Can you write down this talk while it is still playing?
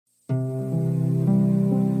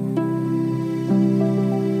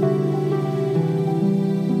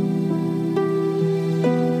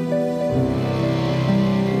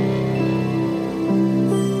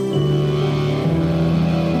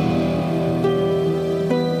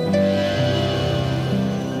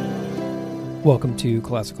Welcome to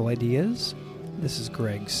Classical Ideas. This is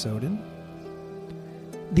Greg Soden.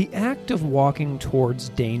 The act of walking towards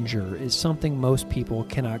danger is something most people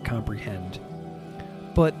cannot comprehend.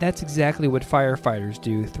 But that's exactly what firefighters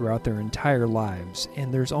do throughout their entire lives,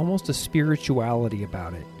 and there's almost a spirituality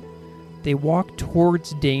about it. They walk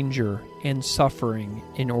towards danger and suffering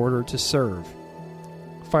in order to serve.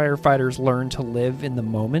 Firefighters learn to live in the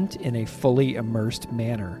moment in a fully immersed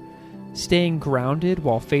manner, staying grounded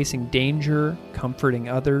while facing danger, comforting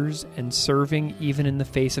others, and serving even in the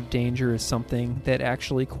face of danger is something that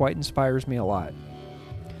actually quite inspires me a lot.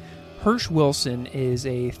 Hirsch Wilson is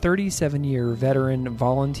a 37-year veteran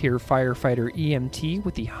volunteer firefighter EMT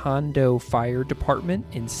with the Hondo Fire Department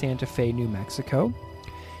in Santa Fe, New Mexico.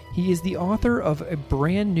 He is the author of a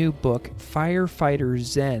brand new book, Firefighter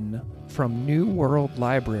Zen, from New World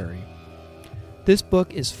Library. This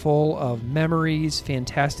book is full of memories,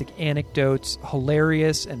 fantastic anecdotes,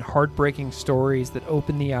 hilarious and heartbreaking stories that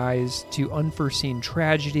open the eyes to unforeseen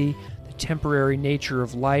tragedy, the temporary nature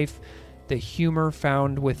of life, the humor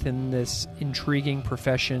found within this intriguing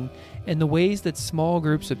profession, and the ways that small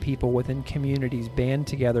groups of people within communities band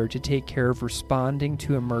together to take care of responding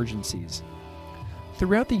to emergencies.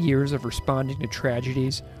 Throughout the years of responding to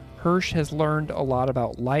tragedies, Hirsch has learned a lot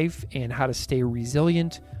about life and how to stay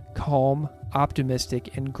resilient, calm,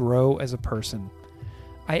 optimistic, and grow as a person.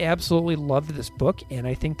 I absolutely loved this book, and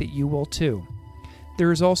I think that you will too.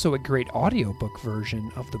 There is also a great audiobook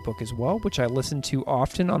version of the book as well, which I listen to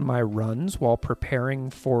often on my runs while preparing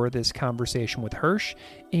for this conversation with Hirsch,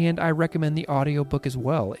 and I recommend the audiobook as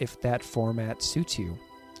well if that format suits you.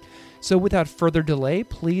 So without further delay,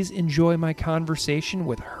 please enjoy my conversation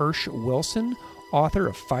with Hirsch Wilson, author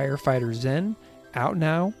of Firefighter Zen, out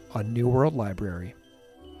now on New World Library.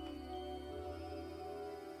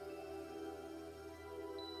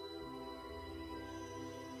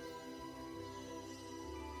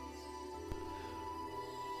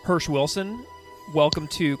 Hirsch Wilson, welcome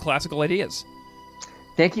to Classical Ideas.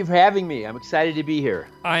 Thank you for having me. I'm excited to be here.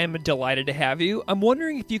 I am delighted to have you. I'm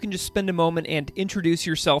wondering if you can just spend a moment and introduce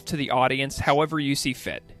yourself to the audience however you see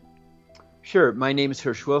fit. Sure. My name is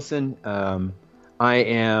Hirsch Wilson. I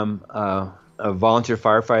am a volunteer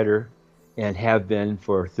firefighter and have been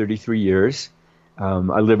for 33 years. I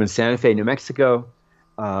live in Santa Fe, New Mexico.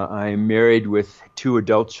 I'm married with 2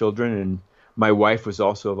 adult children, and my wife was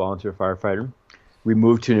also a volunteer firefighter. We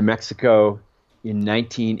moved to New Mexico in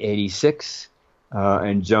 1986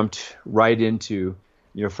 and jumped right into,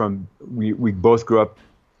 we both grew up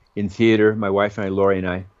in theater, my wife and I, Lori and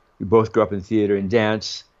I. We both grew up in theater and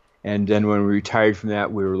dance. And then when we retired from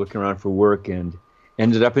that, we were looking around for work and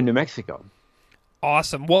ended up in New Mexico.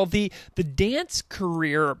 Awesome. Well, the dance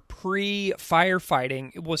career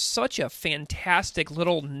pre-firefighting was such a fantastic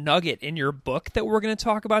little nugget in your book that we're going to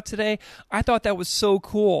talk about today. I thought that was so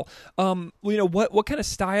cool. What kind of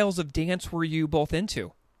styles of dance were you both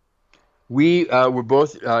into? We were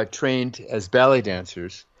both trained as ballet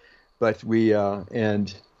dancers, but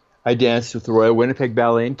and I danced with the Royal Winnipeg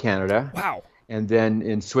Ballet in Canada. Wow. And then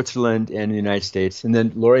in Switzerland and the United States. And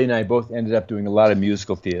then Lori and I both ended up doing a lot of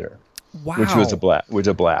musical theater. Wow. Which was a blast.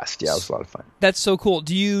 Yeah, it was a lot of fun. That's so cool.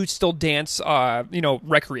 Do you still dance,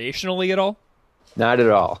 recreationally at all? Not at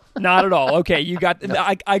all. Not at all. Okay, you got. No.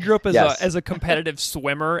 I grew up as Yes. a competitive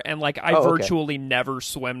swimmer, and I virtually never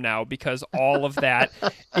swim now because all of that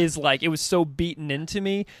is it was so beaten into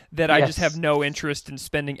me that I just have no interest in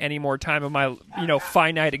spending any more time of my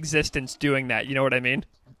finite existence doing that. You know what I mean?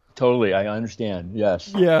 Totally, I understand,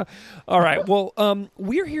 yes. Yeah. All right, well,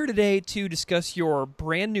 we're here today to discuss your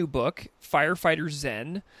brand new book, Firefighter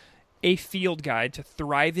Zen, A Field Guide to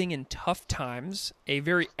Thriving in Tough Times, a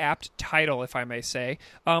very apt title, if I may say.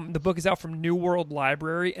 The book is out from New World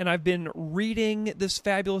Library, and I've been reading this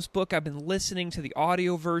fabulous book. I've been listening to the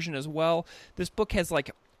audio version as well. This book has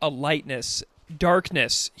a lightness,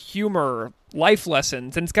 darkness, humor, life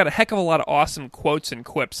lessons, and it's got a heck of a lot of awesome quotes and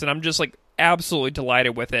quips, and I'm just absolutely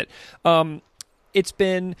delighted with it. It's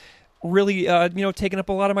been really, taking up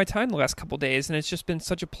a lot of my time the last couple days, and it's just been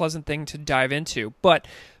such a pleasant thing to dive into. But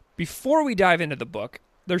before we dive into the book,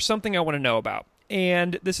 there's something I want to know about,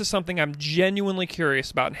 and this is something I'm genuinely curious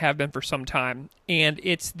about and have been for some time, and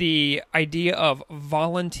it's the idea of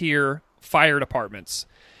volunteer fire departments.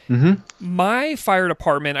 Mm-hmm. My fire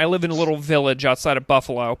department, I live in a little village outside of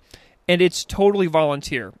Buffalo, and it's totally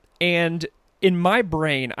volunteer. And in my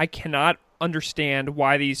brain, I cannot understand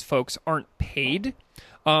why these folks aren't paid.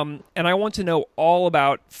 And I want to know all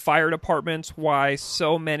about fire departments, why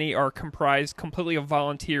so many are comprised completely of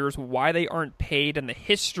volunteers, why they aren't paid, and the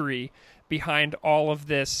history behind all of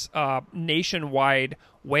this nationwide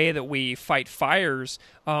way that we fight fires,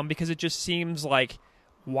 because it just seems like,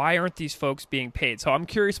 why aren't these folks being paid? So I'm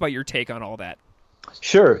curious about your take on all that.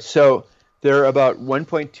 Sure. So there are about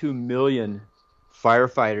 1.2 million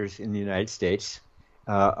firefighters in the United States.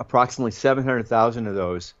 Approximately 700,000 of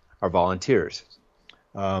those are volunteers.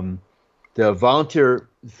 The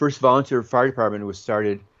first volunteer fire department was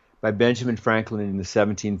started by Benjamin Franklin in the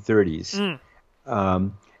 1730s.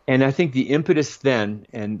 And I think the impetus then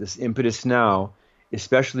and this impetus now,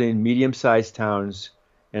 especially in medium-sized towns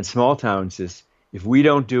and small towns, is if we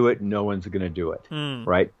don't do it, no one's going to do it,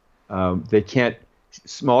 right? They can't.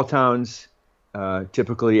 Small towns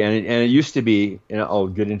typically, and it used to be, and I'll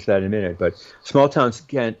get into that in a minute, but small towns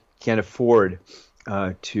can't afford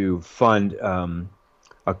to fund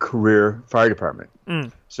a career fire department.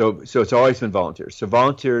 So it's always been volunteers. So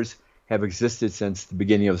volunteers have existed since the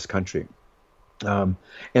beginning of this country. And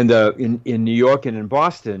in New York and in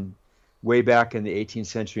Boston, way back in the 18th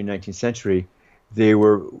century, 19th century, there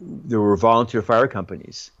were volunteer fire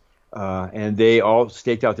companies, and they all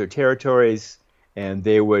staked out their territories, and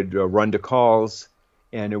they would run to calls.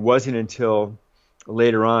 And it wasn't until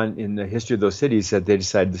later on in the history of those cities that they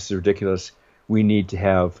decided this is ridiculous. We need to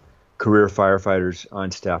have career firefighters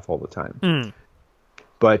on staff all the time.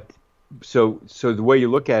 But so the way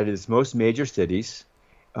you look at it is most major cities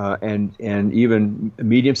and even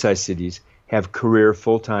medium-sized cities have career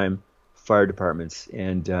full-time fire departments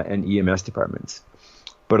and EMS departments.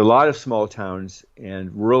 But a lot of small towns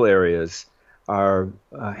and rural areas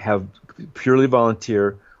have purely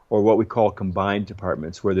volunteer or what we call combined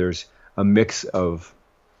departments, where there's a mix of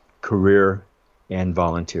career and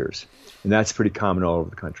volunteers. And that's pretty common all over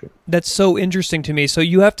the country. That's so interesting to me. So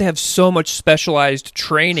you have to have so much specialized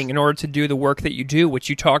training in order to do the work that you do, which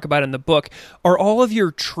you talk about in the book. Are all of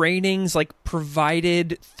your trainings like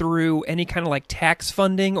provided through any kind of like tax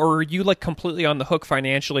funding, or are you like completely on the hook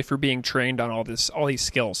financially for being trained on all these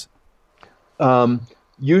skills?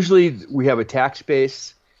 Usually we have a tax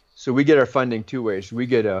base, so we get our funding two ways. We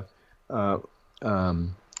get a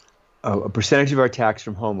percentage of our tax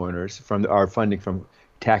from homeowners, from our funding from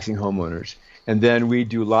taxing homeowners. And then we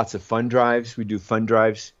do lots of fund drives. We do fund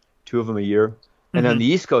drives, 2 of them a year. And on the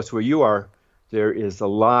East Coast where you are, there is a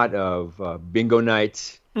lot of bingo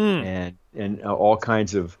nights and all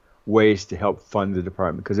kinds of ways to help fund the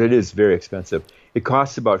department, because it is very expensive. It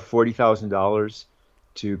costs about $40,000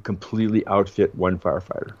 to completely outfit one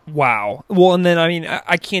firefighter. Wow. Well, and then, I mean,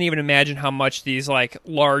 I can't even imagine how much these like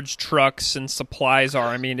large trucks and supplies are.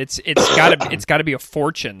 I mean, it's gotta be a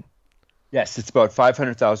fortune. Yes, it's about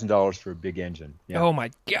 $500,000 for a big engine. Yeah. Oh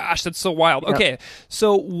my gosh, that's so wild. Yeah. Okay,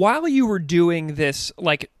 so while you were doing this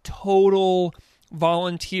like total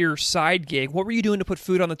volunteer side gig, what were you doing to put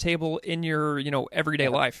food on the table in your everyday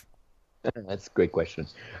life? That's a great question.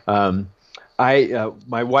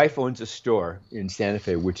 My wife owns a store in Santa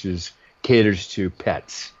Fe, which caters to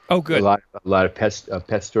pets. Oh, good. A lot of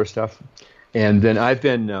pet store stuff. And then I've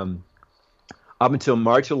been up until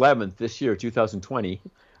March 11th this year, 2020.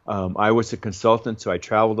 I was a consultant, so I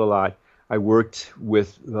traveled a lot. I worked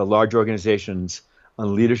with large organizations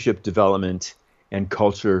on leadership development and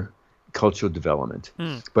cultural development.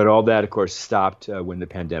 But all that, of course, stopped when the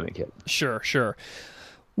pandemic hit. Sure.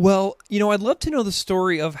 Well, I'd love to know the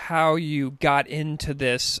story of how you got into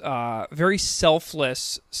this very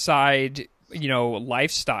selfless side,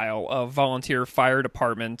 lifestyle of volunteer fire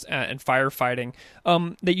department and firefighting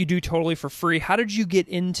that you do totally for free. How did you get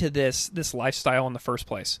into this lifestyle in the first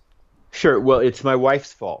place? Sure. Well, it's my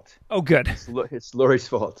wife's fault. Oh, good. It's Lori's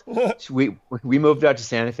fault. We moved out to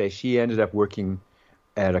Santa Fe. She ended up working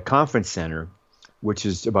at a conference center, which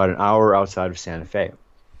is about an hour outside of Santa Fe.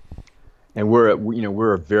 And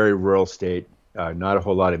we're a very rural state, not a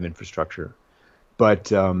whole lot of infrastructure. But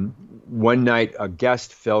one night, a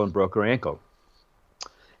guest fell and broke her ankle.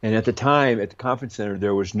 And at the time, at the conference center,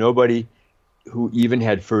 there was nobody who even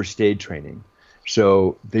had first aid training.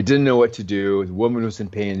 So they didn't know what to do. The woman was in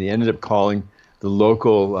pain. They ended up calling the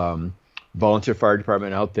local volunteer fire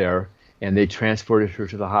department out there, and they transported her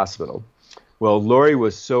to the hospital. Well, Lori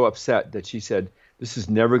was so upset that she said, "This is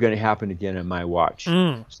never going to happen again on my watch."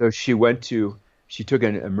 So she took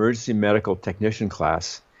an emergency medical technician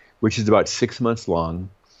class, which is about 6 months long,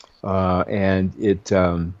 and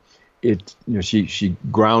she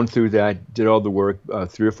ground through that, did all the work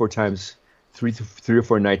 3 or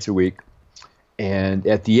 4 nights a week, and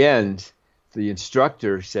at the end, the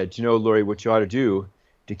instructor said, "Lori, what you ought to do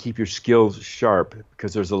to keep your skills sharp,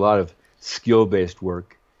 because there's a lot of skill-based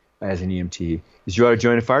work as an EMT, is you ought to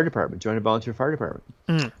join a fire department, join a volunteer fire department."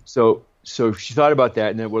 So she thought about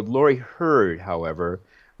that, and then what Lori heard, however,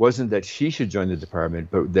 wasn't that she should join the department,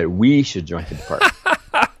 but that we should join the department.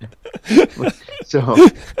 So,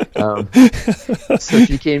 so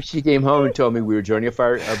she came home and told me we were joining a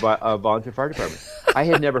volunteer fire department. I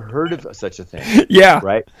had never heard of such a thing. Yeah.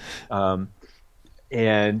 Right.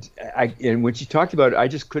 And when she talked about it, I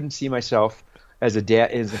just couldn't see myself as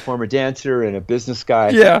a former dancer and a business guy.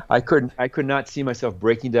 Yeah. I could not see myself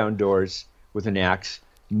breaking down doors with an axe,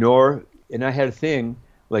 and I had a thing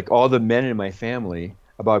like all the men in my family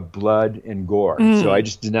about blood and gore. So I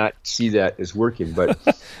just did not see that as working. But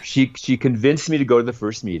she convinced me to go to the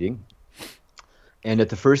first meeting. And at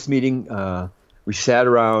the first meeting, we sat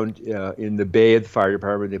around in the bay of the fire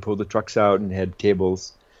department. They pulled the trucks out and had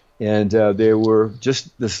tables. And there were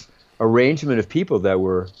just this arrangement of people that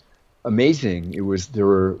were amazing. There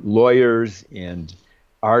were lawyers and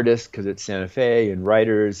artists, because it's Santa Fe, and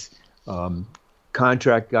writers,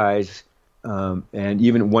 contract guys, and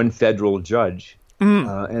even one federal judge.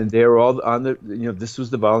 And they were all on this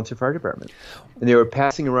was the volunteer fire department. And they were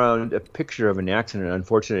passing around a picture of an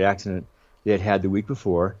unfortunate accident they had the week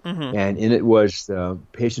before. And in it was the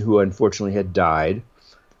patient who unfortunately had died.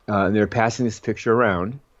 And they were passing this picture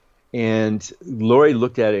around. And Lori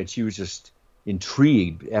looked at it and she was just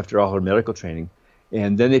intrigued after all her medical training.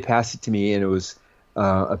 And then they passed it to me, and it was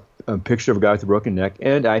a picture of a guy with a broken neck,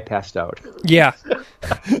 and I passed out. Yeah.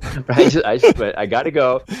 I just went, I got to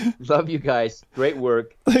go. Love you guys. Great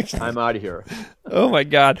work. I'm out of here. Oh, my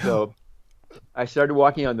God. So I started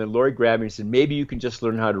walking on, then Lori grabbed me and said, maybe you can just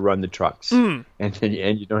learn how to run the trucks, and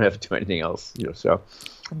you don't have to do anything else. So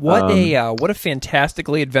what a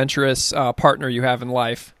fantastically adventurous partner you have in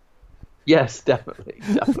life. Yes, definitely.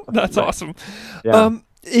 That's right. Awesome. Yeah.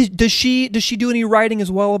 Does she do any writing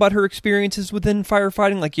as well about her experiences within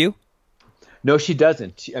firefighting like you? No, she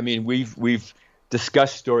doesn't. I mean, we've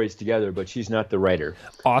discussed stories together, but she's not the writer.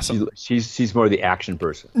 Awesome. She's more the action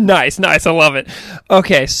person. Nice. I love it.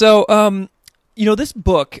 Okay, so this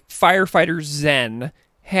book, Firefighter Zen,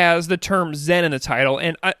 has the term Zen in the title,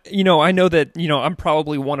 and I know that I'm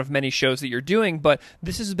probably one of many shows that you're doing, but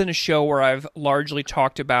this has been a show where I've largely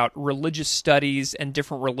talked about religious studies and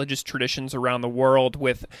different religious traditions around the world,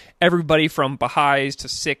 with everybody from Baha'is to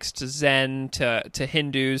Sikhs to Zen to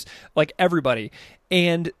Hindus, like everybody.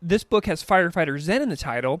 And this book has Firefighter Zen in the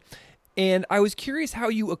title, and I was curious how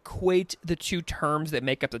you equate the two terms that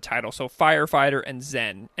make up the title, so firefighter and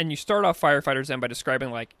Zen. And you start off Firefighter Zen by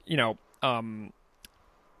describing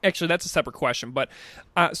actually, that's a separate question. But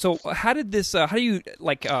so, how do you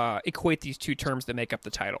equate these two terms that make up the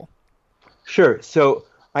title? Sure. So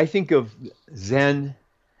I think of Zen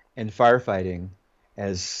and firefighting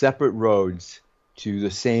as separate roads to the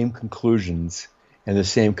same conclusions and the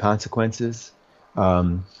same consequences.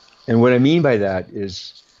 And what I mean by that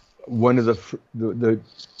is one of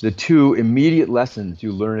the two immediate lessons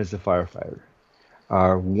you learn as a firefighter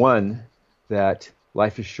are, one, that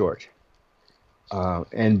life is short.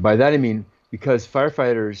 And by that I mean, because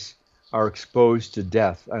firefighters are exposed to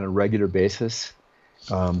death on a regular basis,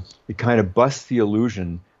 it kind of busts the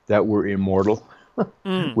illusion that we're immortal,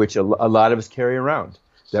 which a lot of us carry around,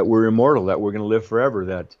 that we're immortal, that we're going to live forever,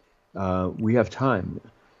 that we have time.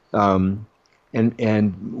 And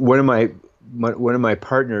one of my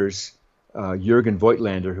partners, Jürgen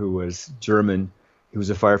Voigtlander, who was German, he was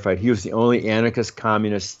a firefighter. He was the only anarchist,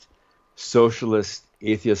 communist, socialist,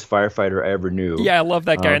 atheist firefighter I ever knew. Yeah, I love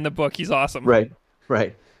that guy in the book. He's awesome. Right.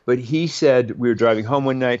 But he said, we were driving home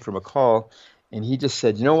one night from a call, and he just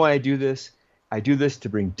said, you know why I do this? I do this to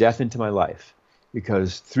bring death into my life,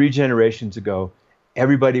 because 3 generations ago,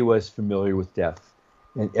 everybody was familiar with death,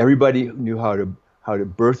 and everybody knew how to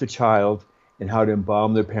birth a child and how to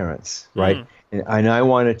embalm their parents, right? And I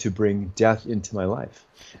wanted to bring death into my life,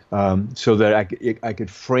 so that I could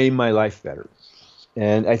frame my life better.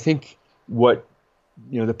 And I think what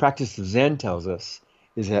the practice of Zen tells us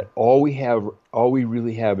is that all we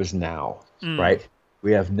really have is now, right?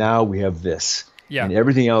 We have now, we have this, and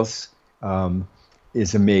everything else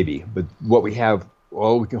is a maybe. But what we have,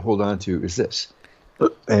 all we can hold on to is this.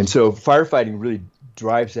 And so firefighting really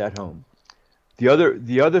drives that home. The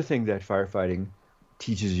other thing that firefighting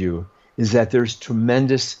teaches you is that there's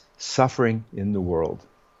tremendous suffering in the world.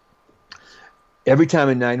 Every time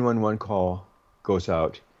a 911 call goes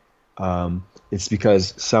out, it's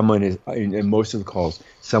because someone is, in most of the calls,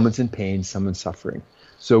 someone's in pain, someone's suffering.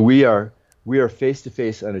 So we are face to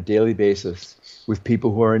face on a daily basis with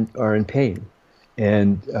people who are in pain.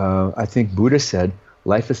 And I think Buddha said,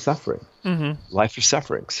 life is suffering. Life is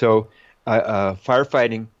suffering. So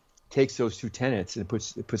firefighting takes those two tenets and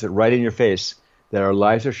puts it right in your face that our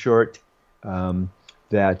lives are short,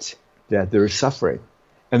 that there is suffering.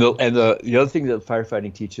 And the other thing that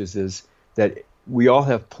firefighting teaches is that we all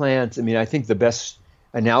have plans. I mean, I think the best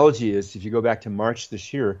analogy is if you go back to March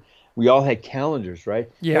this year, we all had calendars, right?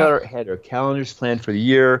 Yeah. Had our calendars planned for the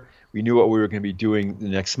year. We knew what we were going to be doing the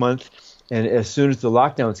next month. And as soon as the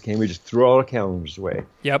lockdowns came, we just threw all our calendars away.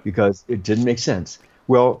 Yep. Because it didn't make sense.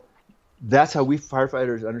 Well, that's how we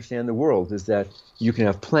firefighters understand the world, is that you can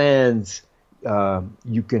have plans,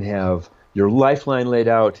 you can have your lifeline laid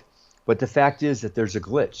out, but the fact is that there's a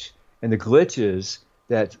glitch. And the glitch is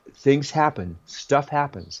that things happen, stuff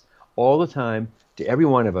happens all the time to every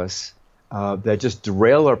one of us that just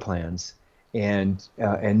derail our plans and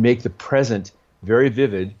make the present very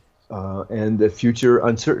vivid and the future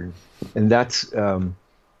uncertain. And that's,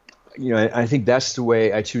 I think that's the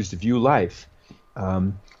way I choose to view life,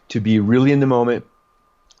 to be really in the moment,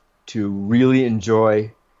 to really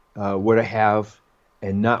enjoy what I have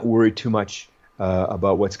and not worry too much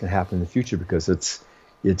about what's going to happen in the future, because it's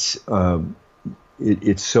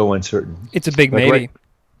so uncertain. It's a big maybe.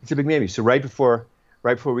 It's a big maybe. So right before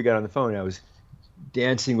we got on the phone, I was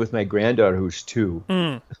dancing with my granddaughter, who's 2,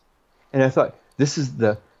 and I thought, this is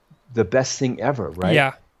the best thing ever, right?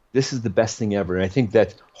 Yeah. This is the best thing ever, and I think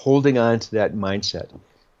that holding on to that mindset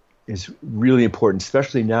is really important,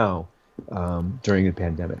 especially now during the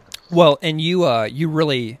pandemic. Well, and you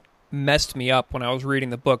really messed me up when I was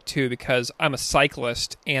reading the book too, because I'm a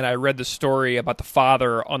cyclist and I read the story about the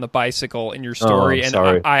father on the bicycle in your story, and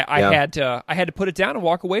I had to put it down and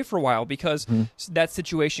walk away for a while, because that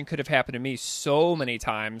situation could have happened to me so many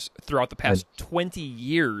times throughout the past 20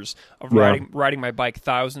 years of riding my bike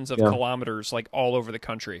thousands of kilometers, like all over the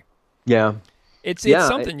country. Yeah. It's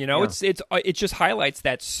something, it just highlights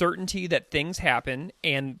that certainty that things happen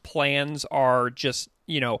and plans are just,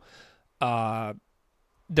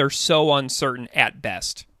 they're so uncertain at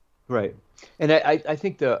best. Right. And I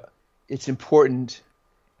think it's important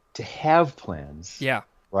to have plans. Yeah.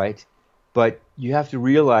 Right. But you have to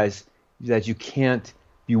realize that you can't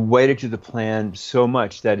be wedded to the plan so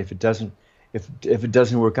much that if it doesn't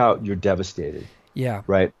work out, you're devastated. Yeah.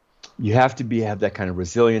 Right. You have to have that kind of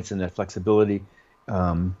resilience and that flexibility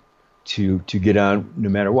to get on no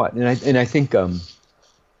matter what. And I think about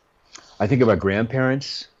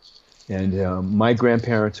grandparents. And my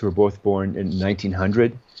grandparents were both born in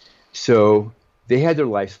 1900, so they had their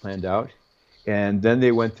lives planned out. And then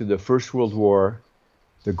they went through the First World War,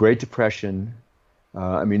 the Great Depression.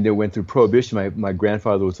 They went through Prohibition. My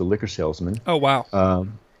grandfather was a liquor salesman. Oh, wow.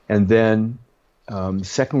 And then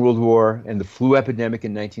Second World War and the flu epidemic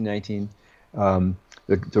in 1919,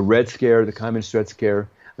 the Red Scare, the Communist Red Scare.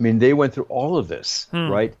 They went through all of this,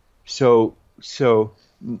 right? So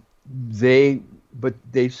they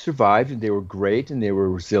survived, and they were great, and they were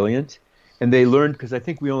resilient, and they learned, because I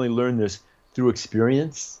think we only learn this through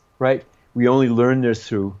experience, right? We only learn this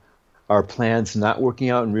through our plans not working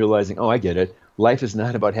out and realizing, oh, I get it. Life is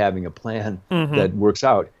not about having a plan that works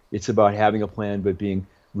out. It's about having a plan, but being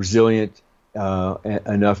resilient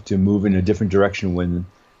enough to move in a different direction when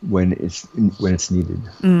it's needed.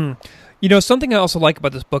 Something I also like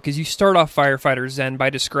about this book is you start off Firefighter Zen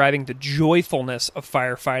by describing the joyfulness of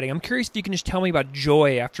firefighting. I'm curious if you can just tell me about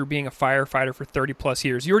joy after being a firefighter for 30 plus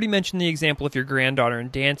years. You already mentioned the example of your granddaughter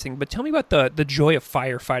and dancing, but tell me about the joy of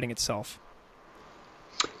firefighting itself.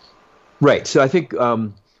 Right. So I think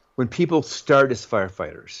when people start as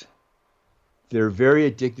firefighters, they're very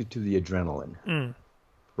addicted to the adrenaline,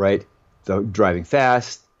 right? The driving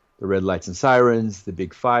fast, the red lights and sirens, the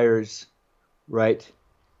big fires, right?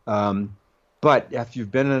 But after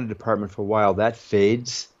you've been in a department for a while, that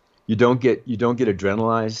fades. You don't get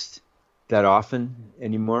adrenalized that often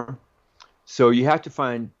anymore. So you have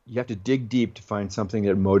to dig deep to find something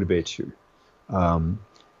that motivates you.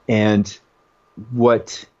 And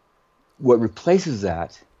what replaces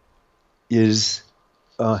that is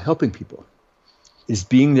helping people, is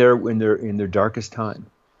being there when they're in their darkest time.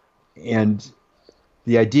 And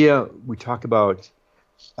the idea we talk about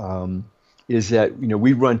is that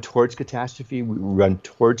we run towards catastrophe, we run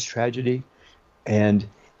towards tragedy, and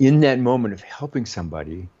in that moment of helping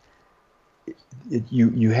somebody,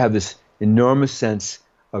 you have this enormous sense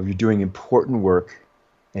of you're doing important work,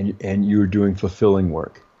 and you're doing fulfilling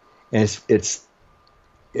work, and it's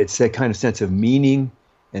that kind of sense of meaning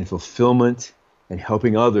and fulfillment and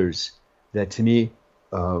helping others that to me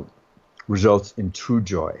results in true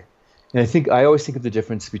joy. And I always think of the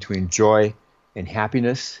difference between joy and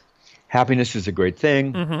happiness. Happiness is a great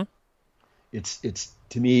thing. It's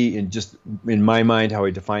to me, in my mind, how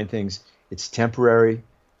I define things, it's temporary.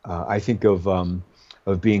 I think of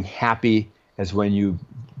being happy as when you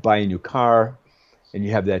buy a new car and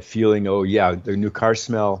you have that feeling, oh yeah, the new car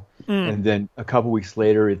smell. And then a couple weeks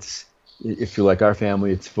later, if you're like our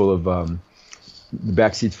family, it's full of the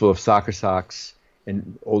back seat's full of soccer socks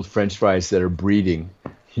and old French fries that are breeding,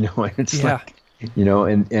 and it's like,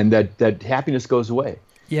 and that happiness goes away.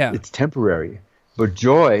 Yeah. It's temporary. But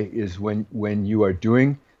joy is when you are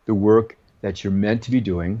doing the work that you're meant to be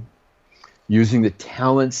doing, using the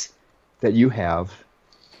talents that you have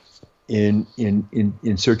in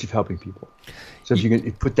search of helping people. So if you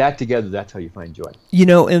can put that together, that's how you find joy.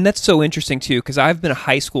 And that's so interesting too, because I've been a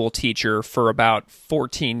high school teacher for about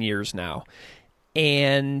 14 years now.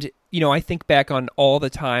 And, I think back on all the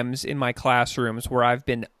times in my classrooms where I've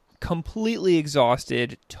been completely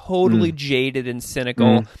exhausted, totally jaded and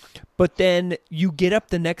cynical. But then you get up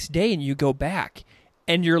the next day and you go back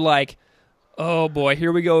and you're like, oh boy,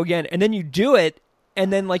 here we go again. And then you do it.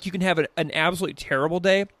 And then you can have an absolutely terrible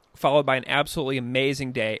day followed by an absolutely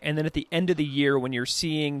amazing day. And then at the end of the year, when you're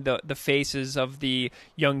seeing the faces of the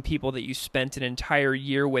young people that you spent an entire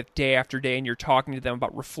year with day after day, and you're talking to them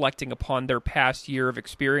about reflecting upon their past year of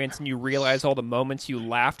experience, and you realize all the moments you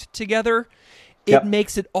laughed together, it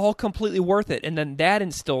makes it all completely worth it. And then that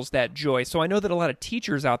instills that joy. So I know that a lot of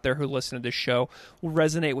teachers out there who listen to this show will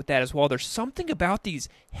resonate with that as well. There's something about these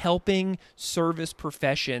helping service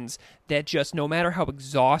professions that just, no matter how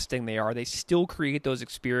exhausting they are, they still create those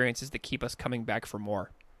experiences that keep us coming back for more.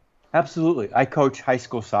 Absolutely. I coach high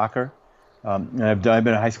school soccer. And I've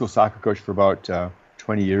been a high school soccer coach for about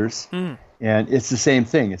 20 years. And it's the same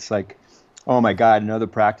thing. It's like, oh my God, another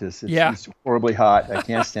practice. It's horribly hot. I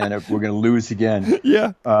can't stand it. We're going to lose again.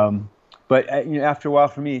 But after a while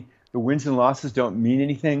for me, the wins and losses don't mean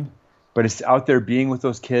anything, but it's out there being with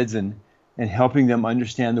those kids and helping them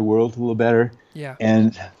understand the world a little better.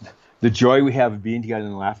 And the joy we have of being together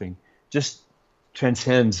and laughing just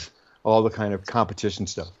transcends all the kind of competition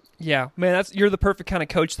stuff. Yeah, man, you're the perfect kind of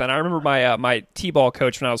coach then. I remember my T-ball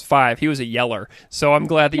coach when I was 5. He was a yeller. So I'm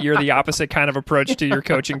glad that you're the opposite kind of approach to your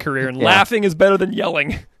coaching career. And laughing is better than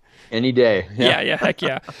yelling. Any day. Yeah, heck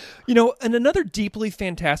yeah. And another deeply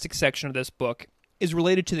fantastic section of this book is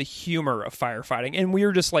related to the humor of firefighting. And we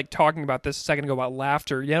were just talking about this a second ago about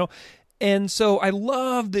laughter, And so I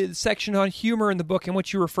love the section on humor in the book in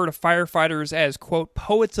which you refer to firefighters as, quote,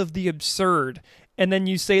 poets of the absurd. And then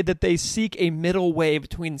you say that they seek a middle way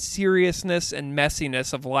between seriousness and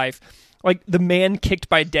messiness of life. Like the man kicked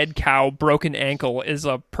by dead cow, broken ankle is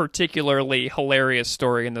a particularly hilarious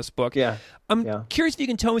story in this book. I'm curious if you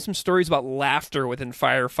can tell me some stories about laughter within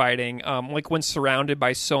firefighting. When surrounded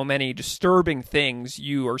by so many disturbing things,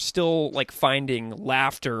 you are still finding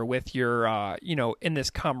laughter with your, in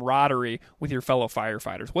this camaraderie with your fellow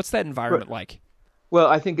firefighters. What's that environment like? Well,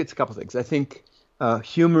 I think it's a couple things. I think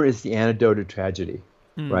humor is the antidote to tragedy,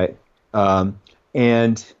 right?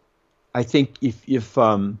 And I think if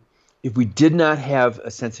we did not have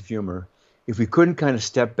a sense of humor, if we couldn't kind of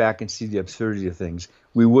step back and see the absurdity of things,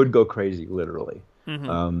 we would go crazy, literally.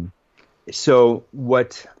 So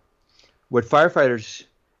what firefighters,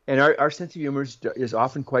 and our sense of humor is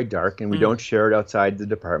often quite dark, and we don't share it outside the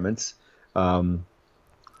departments.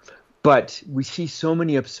 But we see so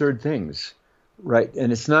many absurd things, right?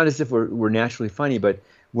 And it's not as if we're naturally funny, but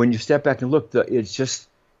when you step back and look, it's just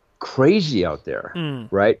crazy out there,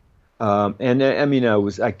 right? And I mean,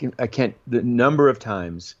 I can't, the number of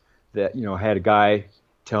times that, I had a guy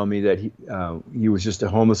tell me that he was just a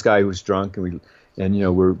homeless guy who was drunk, and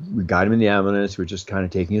we got him in the ambulance. We're just kind of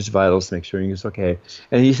taking his vitals to make sure he was okay.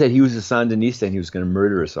 And he said he was a Sandinista and he was going to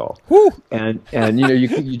murder us all. Woo! And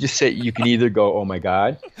you just say, you can either go, oh my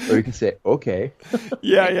God, or you can say, okay.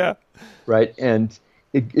 Yeah. Right. And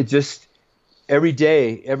it just, every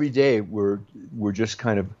day we're just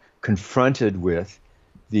kind of confronted with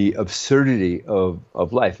the absurdity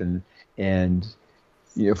of life, and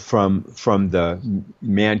from the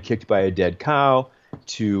man kicked by a dead cow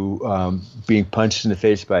to being punched in the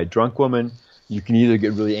face by a drunk woman. You can either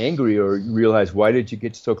get really angry or realize, why did you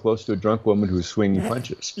get so close to a drunk woman who's swinging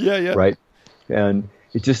punches? Yeah. Right? And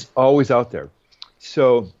it's just always out there.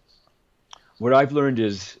 So what I've learned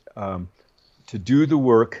is to do the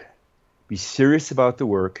work, be serious about the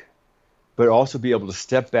work, but also be able to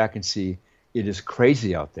step back and see it is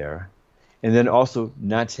crazy out there, and then also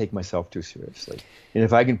not take myself too seriously. And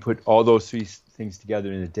if I can put all those three things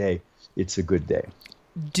together in a day, it's a good day.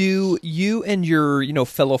 Do you and your,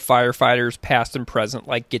 fellow firefighters, past and present,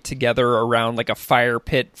 get together around a fire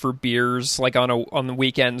pit for beers, on the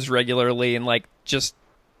weekends regularly, and just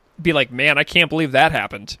be like, man, I can't believe that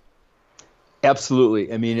happened?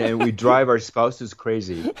 Absolutely. I mean, and we drive our spouses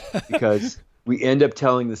crazy because we end up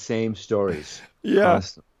telling the same stories.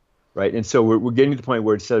 Constantly, right? And so we're getting to the point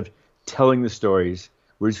where instead of telling the stories,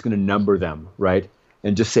 we're just going to number them, right?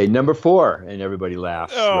 and just say number 4, and everybody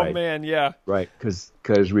laughs. Oh right? man, yeah. Right, because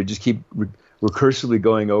we just keep recursively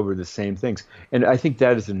going over the same things, and I think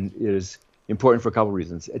that is important for a couple of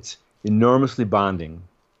reasons. It's enormously bonding,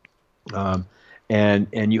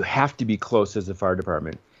 and you have to be close as a fire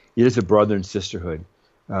department. It is a brother and sisterhood,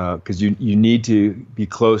 because you need to be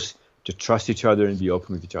close to trust each other and be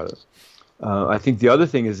open with each other. I think the other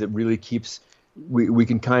thing is it really keeps we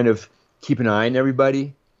can kind of keep an eye on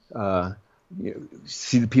everybody,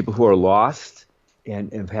 see the people who are lost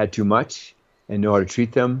and have had too much, and know how to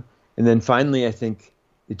treat them. And then finally, I think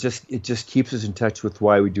it just keeps us in touch with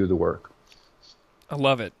why we do the work. I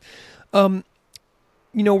love it.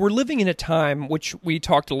 We're living in a time which we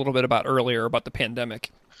talked a little bit about earlier about the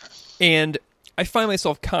pandemic, and I find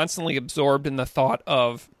myself constantly absorbed in the thought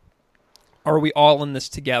of, are we all in this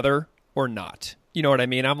together or not? You know what I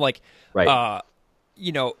mean? I'm like, right.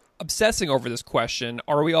 Obsessing over this question,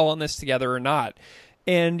 are we all in this together or not?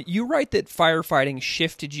 And you write that firefighting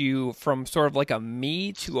shifted you from sort of like a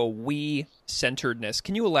me to a we centeredness.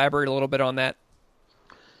 Can you elaborate a little bit on that?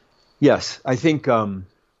 Yes, I think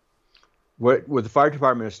what the fire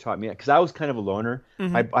department has taught me, because I was kind of a loner.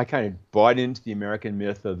 Mm-hmm. I kind of bought into the American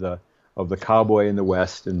myth of the cowboy in the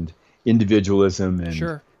West and individualism, and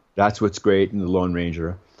sure. That's what's great in the Lone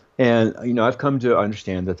Ranger. And I've come to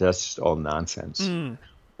understand that that's just all nonsense. Mm.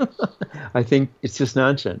 I think it's just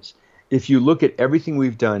nonsense. If you look at everything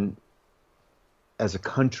we've done as a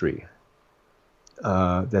country,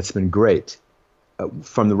 that's been great,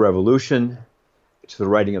 from the Revolution to the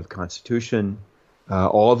writing of the Constitution,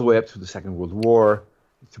 all the way up to the Second World War,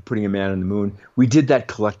 to putting a man on the moon. We did that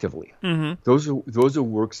collectively. Mm-hmm. Those are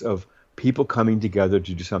works of people coming together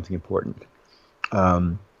to do something important.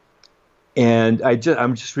 And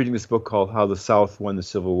I'm just reading this book called How the South Won the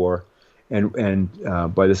Civil War,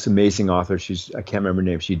 and by this amazing author. I can't remember her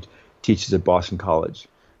name. She teaches at Boston College,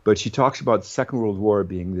 but she talks about the Second World War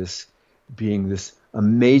being this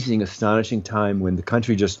amazing, astonishing time when the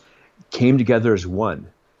country just came together as one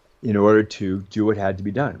in order to do what had to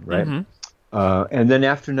be done, right? Mm-hmm. And then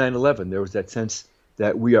after 9/11, there was that sense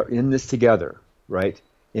that we are in this together, right?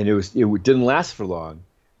 And it didn't last for long,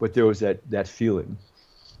 but there was that feeling.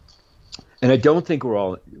 And I don't think we're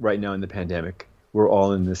all, right now in the pandemic, we're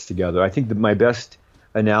all in this together. I think that my best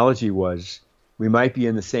analogy was, we might be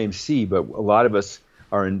in the same sea, but a lot of us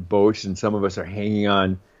are in boats, and some of us are hanging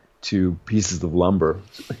on to pieces of lumber,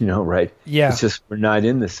 right? Yeah. It's just we're not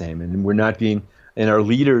in the same, and we're not being, and our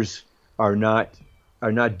leaders are not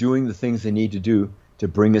doing the things they need to do to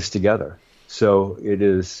bring us together. So it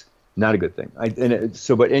is not a good thing.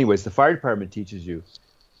 But anyways, the fire department teaches you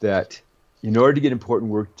that in order to get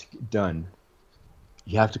important work done,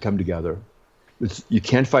 you have to come together. You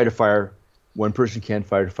can't fight a fire. One person can't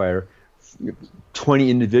fight a fire. 20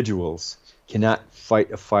 individuals cannot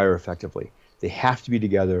fight a fire effectively. They have to be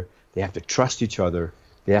together. They have to trust each other.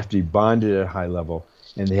 They have to be bonded at a high level,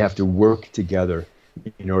 and they have to work together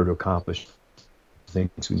in order to accomplish things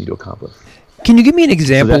we need to accomplish. Can you give me an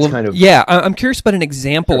example? So I'm curious about an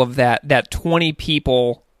example sure. of that 20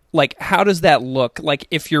 people. Like, how does that look? Like,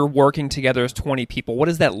 if you're working together as 20 people, what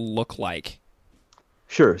does that look like?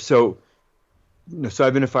 Sure. So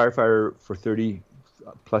I've been a firefighter for 30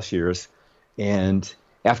 plus years, and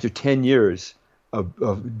after 10 years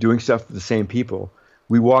of doing stuff with the same people,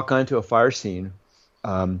 we walk onto a fire scene.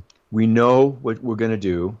 We know what we're going to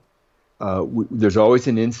do. There's always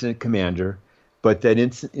an incident commander, but that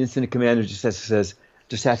incident commander just has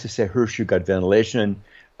to say, Hirsch, you got ventilation.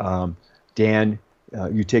 Dan,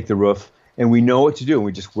 you take the roof, and we know what to do, and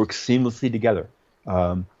we just work seamlessly together.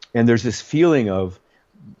 And there's this feeling of,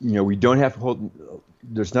 we don't have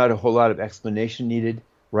there's not a whole lot of explanation needed,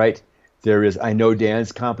 right? There is, I know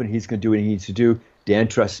Dan's competent, he's going to do what he needs to do. Dan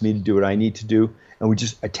trusts me to do what I need to do, and we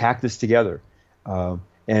just attack this together.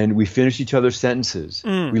 And we finish each other's sentences.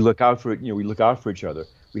 We look out for each other.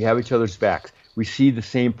 We have each other's backs. We see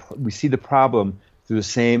the problem through the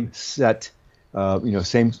same set,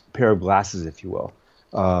 same pair of glasses, if you will.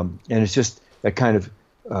 And it's just that kind of,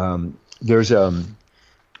 there's a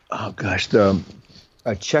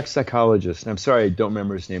Czech psychologist, and I'm sorry I don't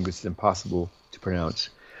remember his name because it's impossible to pronounce,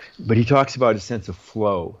 but he talks about a sense of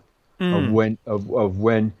flow, of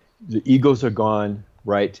when the egos are gone,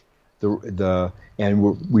 right? And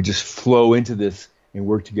we just flow into this and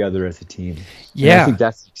work together as a team. Yeah. And I think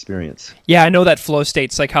that's the experience. Yeah, I know that flow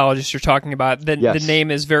state psychologist you're talking about. The Yes.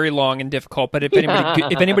 name is very long and difficult, but if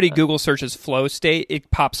anybody Google searses flow state, it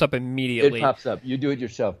pops up immediately. It pops up. You do it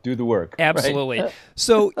yourself. Do the work. Absolutely. Right?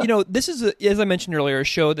 So, this is, as I mentioned earlier, a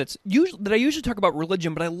show that I usually talk about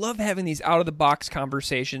religion, but I love having these out-of-the-box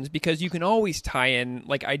conversations because you can always tie in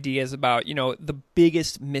like ideas about, the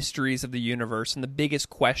biggest mysteries of the universe and the biggest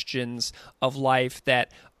questions of life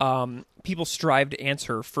that people strive to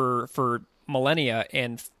answer for millennia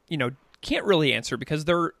and, can't really answer because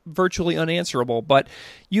they're virtually unanswerable. But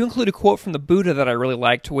you include a quote from the Buddha that I really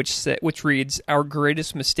liked, which reads, "Our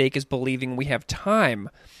greatest mistake is believing we have time."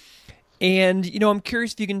 And, I'm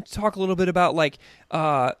curious if you can talk a little bit about like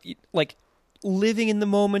living in the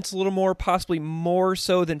moments a little more, possibly more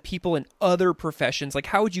so than people in other professions. Like,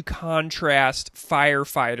 how would you contrast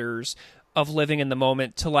firefighters of living in the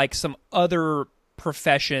moment to like some other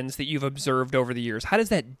professions that you've observed over the years? How does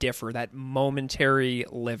that differ, that momentary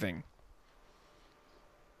living?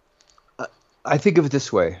 I think of it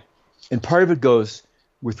this way, and part of it goes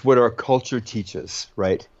with what our culture teaches,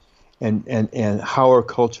 right? And how our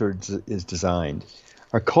culture is designed.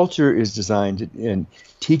 Our culture is designed and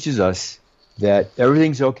teaches us that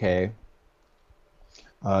everything's okay,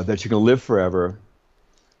 that you're going to live forever,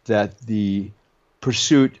 that the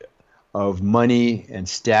pursuit of money and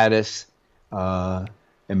status and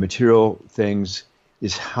material things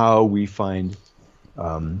is how we find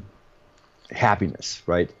happiness,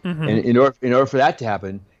 right? Mm-hmm. And in order for that to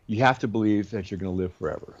happen, you have to believe that you're going to live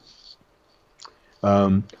forever.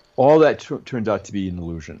 All that turns out to be an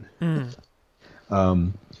illusion.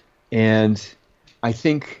 And I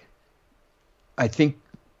think,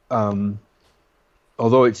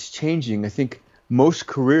 although it's changing, I think most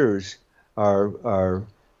careers are,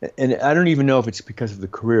 and I don't even know if it's because of the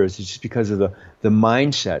careers, it's just because of the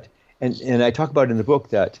mindset. And I talk about in the book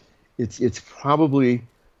that it's probably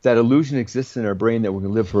that illusion exists in our brain that we're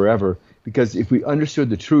going to live forever, because if we understood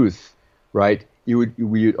the truth, right, we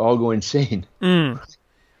would all go insane.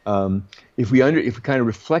 If we kind of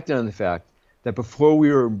reflected on the fact that before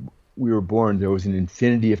we were born, there was an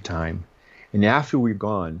infinity of time, and after we're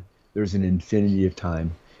gone, there's an infinity of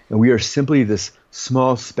time, and we are simply this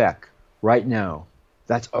small speck right now.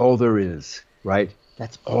 That's all there is, right?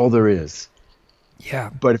 That's all there is. Yeah.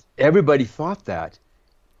 But if everybody thought that,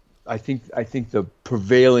 I think the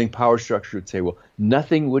prevailing power structure would say, well,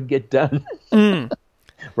 nothing would get done,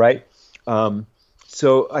 right?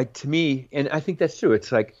 So to me, and I think that's true.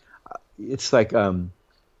 It's like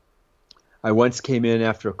I once came in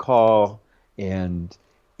after a call, and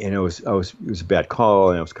it was a bad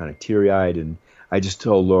call, and I was kind of teary-eyed, and I just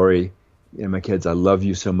told Lori and my kids, I love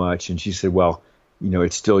you so much, and she said, well,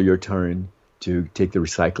 it's still your turn to take the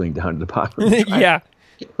recycling down to the bottom. Right? Yeah.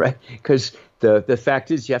 Right? Because the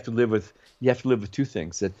fact is, you have to live with two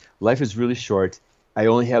things: that life is really short. I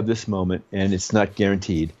only have this moment, and it's not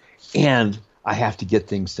guaranteed. And I have to get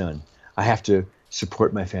things done. I have to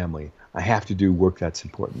support my family. I have to do work that's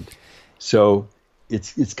important. So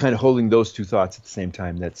it's kind of holding those two thoughts at the same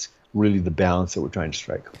time. That's really the balance that we're trying to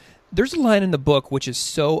strike. There's a line in the book which is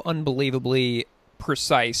so unbelievably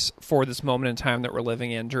precise for this moment in time that we're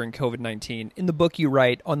living in during COVID-19. In the book you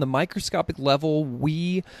write, on the microscopic level,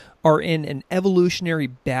 we are in an evolutionary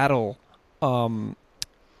battle for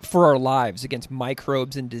our lives against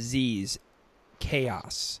microbes and disease,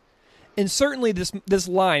 chaos. And certainly this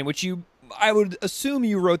line, which I would assume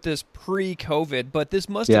you wrote this pre-COVID, but this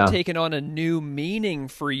must have taken on a new meaning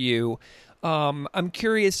for you. I'm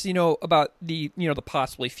curious, about the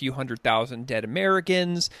possibly few 100,000 dead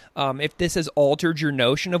Americans, if this has altered your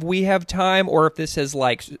notion of we have time, or if this has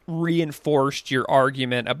like reinforced your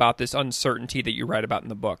argument about this uncertainty that you write about in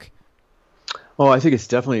the book. Oh, I think it's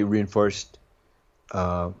definitely reinforced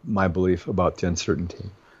my belief about the uncertainty.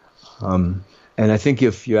 And I think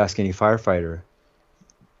if you ask any firefighter,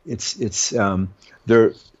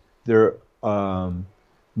 they're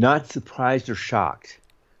not surprised or shocked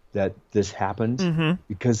that this happened,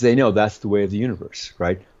 because they know that's the way of the universe,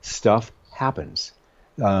 right? Stuff happens.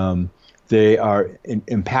 They are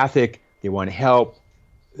empathic. They want to help.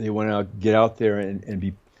 They want to get out there and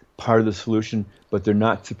be part of the solution, but they're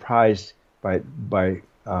not surprised by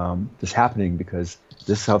this happening, because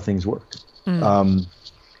this is how things work.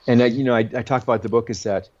 And I talk about the book is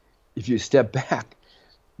that if you step back,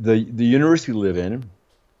 the universe we live in,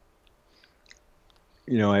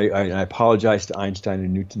 I apologize to Einstein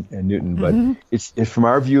and Newton, but it's from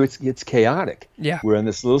our view, it's chaotic. Yeah. We're on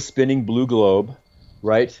this little spinning blue globe,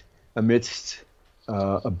 right, amidst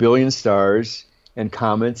a billion stars and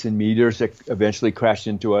comets and meteors that eventually crash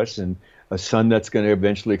into us, and a sun that's going to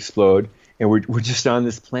eventually explode. and we're just on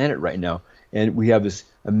this planet right now, and we have this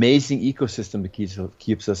amazing ecosystem that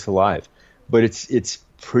keeps us alive. But it's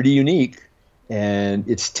pretty unique, and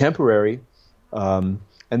it's temporary. And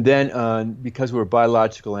then because we're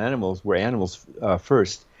biological animals, we're animals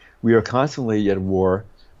first. We are constantly at war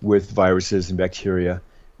with viruses and bacteria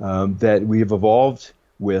that we have evolved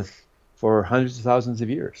with for hundreds of thousands of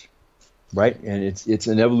years, right? And it's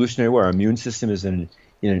an evolutionary war. Our immune system is in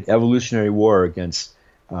an evolutionary war against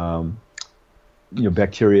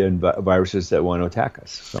bacteria and viruses that want to attack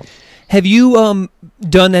us. So. Have you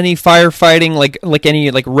done any firefighting, like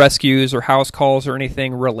any like rescues or house calls or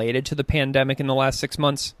anything related to the pandemic in the last 6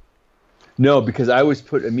 months? No, because I was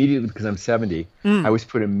put immediately, because I'm 70, I was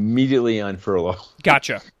put immediately on furlough.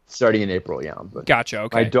 Gotcha. Starting in April, yeah. But gotcha.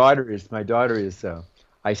 Okay. My daughter is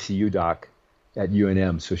ICU doc at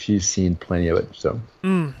UNM, so she's seen plenty of it. So.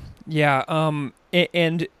 Yeah.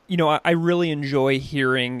 And I really enjoy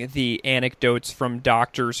hearing the anecdotes from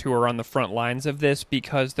doctors who are on the front lines of this,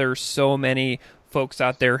 because there's so many folks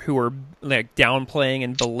out there who are like downplaying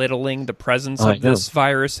and belittling the presence of this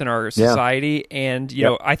virus in our society. Yeah. And,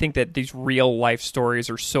 I think that these real life stories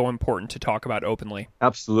are so important to talk about openly.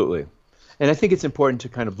 Absolutely. And I think it's important to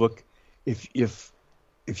kind of look, if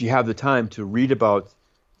you have the time, to read about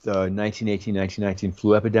the 1918-1919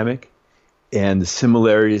 flu epidemic and the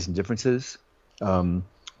similarities and differences. And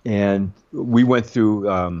we went through,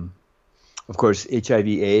 of course,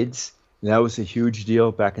 HIV/AIDS, and that was a huge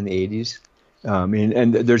deal back in the 80s.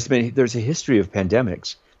 And there's a history of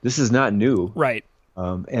pandemics. This is not new, right?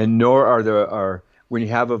 And nor are when you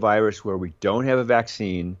have a virus where we don't have a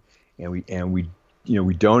vaccine, and we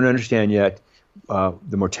don't understand yet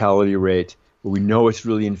the mortality rate, but we know it's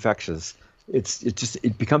really infectious.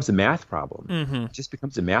 It becomes a math problem. Mm-hmm. It just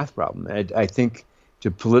becomes a math problem. And I think to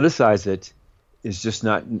politicize it is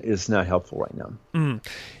not helpful right now. Mm.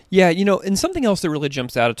 Yeah, and something else that really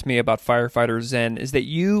jumps out to me about Firefighter Zen is that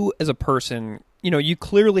you, as a person, you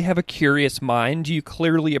clearly have a curious mind. You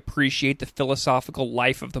clearly appreciate the philosophical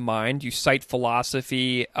life of the mind. You cite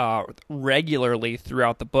philosophy regularly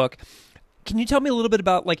throughout the book. Can you tell me a little bit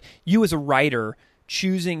about, like, you as a writer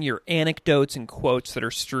choosing your anecdotes and quotes that are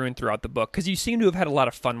strewn throughout the book? Because you seem to have had a lot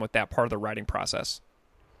of fun with that part of the writing process.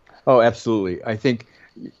 Oh, absolutely. I think,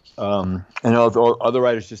 and other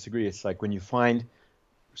writers disagree, it's like when you find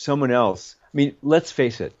someone else, I mean, let's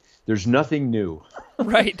face it, there's nothing new.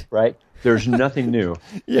 Right. Right? There's nothing new.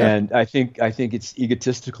 Yeah. And I think it's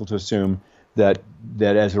egotistical to assume that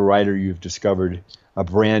as a writer you've discovered a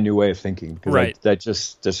brand new way of thinking, because right.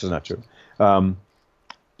 This is not true.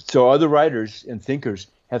 So other writers and thinkers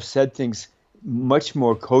have said things much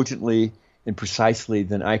more cogently and precisely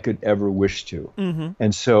than I could ever wish to. Mm-hmm.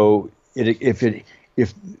 And so if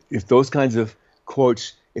those kinds of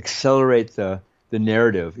quotes accelerate the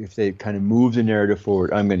narrative, if they kind of move the narrative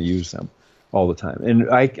forward, I'm going to use them all the time. And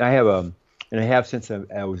I have since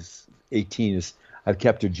I was 18. I've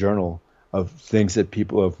kept a journal of things that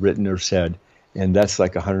people have written or said, and that's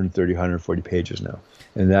like 130, 140 pages now.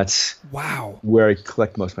 And that's where I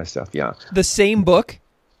collect most of my stuff. Yeah. The same book?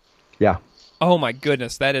 Yeah. Oh my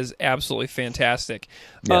goodness, that is absolutely fantastic.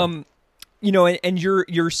 Yeah. And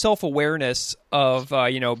your self-awareness of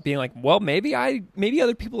being like, well, maybe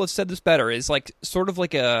other people have said this better, is like sort of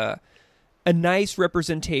like a nice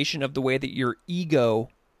representation of the way that your ego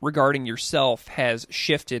regarding yourself has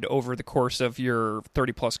shifted over the course of your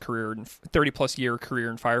 30-plus year career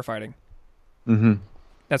in firefighting. Mm-hmm.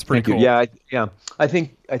 That's pretty cool. Yeah. I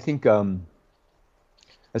think as a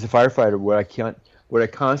firefighter, what I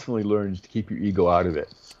constantly learn is to keep your ego out of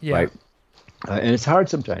it. Yeah. Right. And it's hard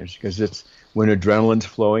sometimes, because it's when adrenaline's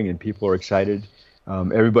flowing and people are excited,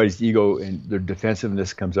 everybody's ego and their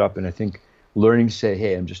defensiveness comes up. And I think learning to say,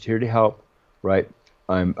 hey, I'm just here to help, right?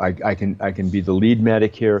 I can be the lead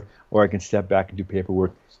medic here, or I can step back and do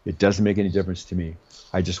paperwork. It doesn't make any difference to me.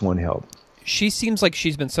 I just want to help. She seems like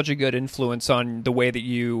she's been such a good influence on the way that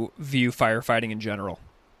you view firefighting in general.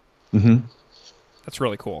 Mm-hmm. That's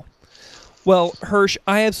really cool. Well, Hirsch,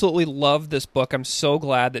 I absolutely love this book. I'm so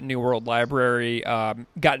glad that New World Library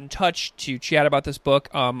got in touch to chat about this book.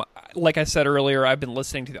 Like I said earlier, I've been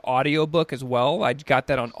listening to the audiobook as well. I got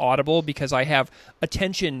that on Audible because I have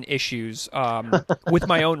attention issues with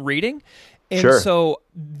my own reading. And sure. So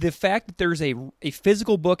the fact that there's a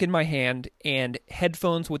physical book in my hand and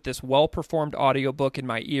headphones with this well-performed audiobook in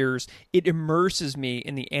my ears, it immerses me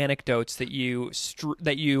in the anecdotes that you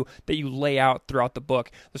lay out throughout the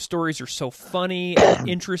book. The stories are so funny and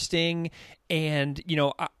interesting, and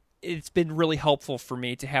it's been really helpful for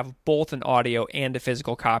me to have both an audio and a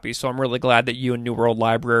physical copy. So I'm really glad that you and New World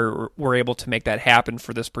Library were able to make that happen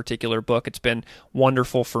for this particular book. It's been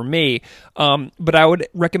wonderful for me. But I would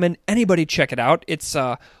recommend anybody check it out. It's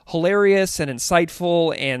hilarious and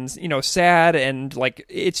insightful and, sad, and like,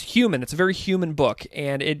 it's human. It's a very human book,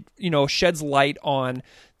 and it, sheds light on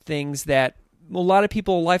things that a lot of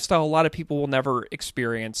people will never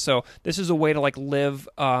experience. So this is a way to live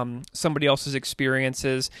somebody else's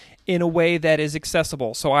experiences in a way that is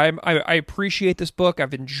accessible. So I appreciate this book.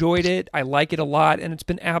 I've enjoyed it. I like it a lot, and it's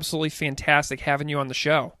been absolutely fantastic having you on the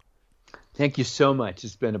show. Thank you so much.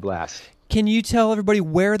 It's been a blast. Can you tell everybody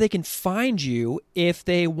where they can find you if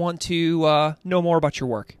they want to know more about your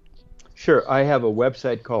work? Sure. I have a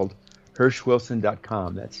website called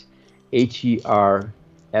HirschWilson.com. That's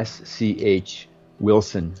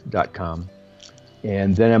HERSCH.Wilson.com.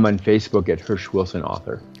 And then I'm on Facebook at Hirsch Wilson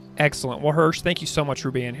Author. Excellent. Well, Hirsch, thank you so much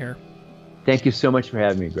for being here. Thank you so much for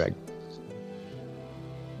having me, Greg.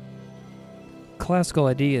 Classical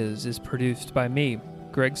Ideas is produced by me,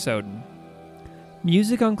 Greg Soden.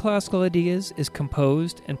 Music on Classical Ideas is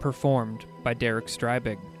composed and performed by Derek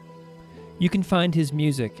Strybig. You can find his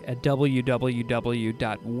music at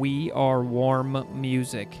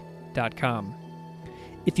www.wearewarmmusic.com.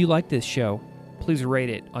 If you like this show, please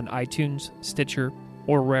rate it on iTunes, Stitcher,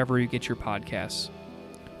 or wherever you get your podcasts.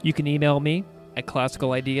 You can email me at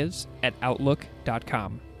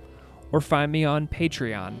classicalideas@outlook.com, or find me on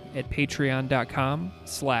Patreon at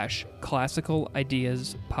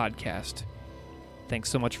patreon.com/classicalideaspodcast. Thanks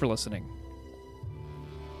so much for listening.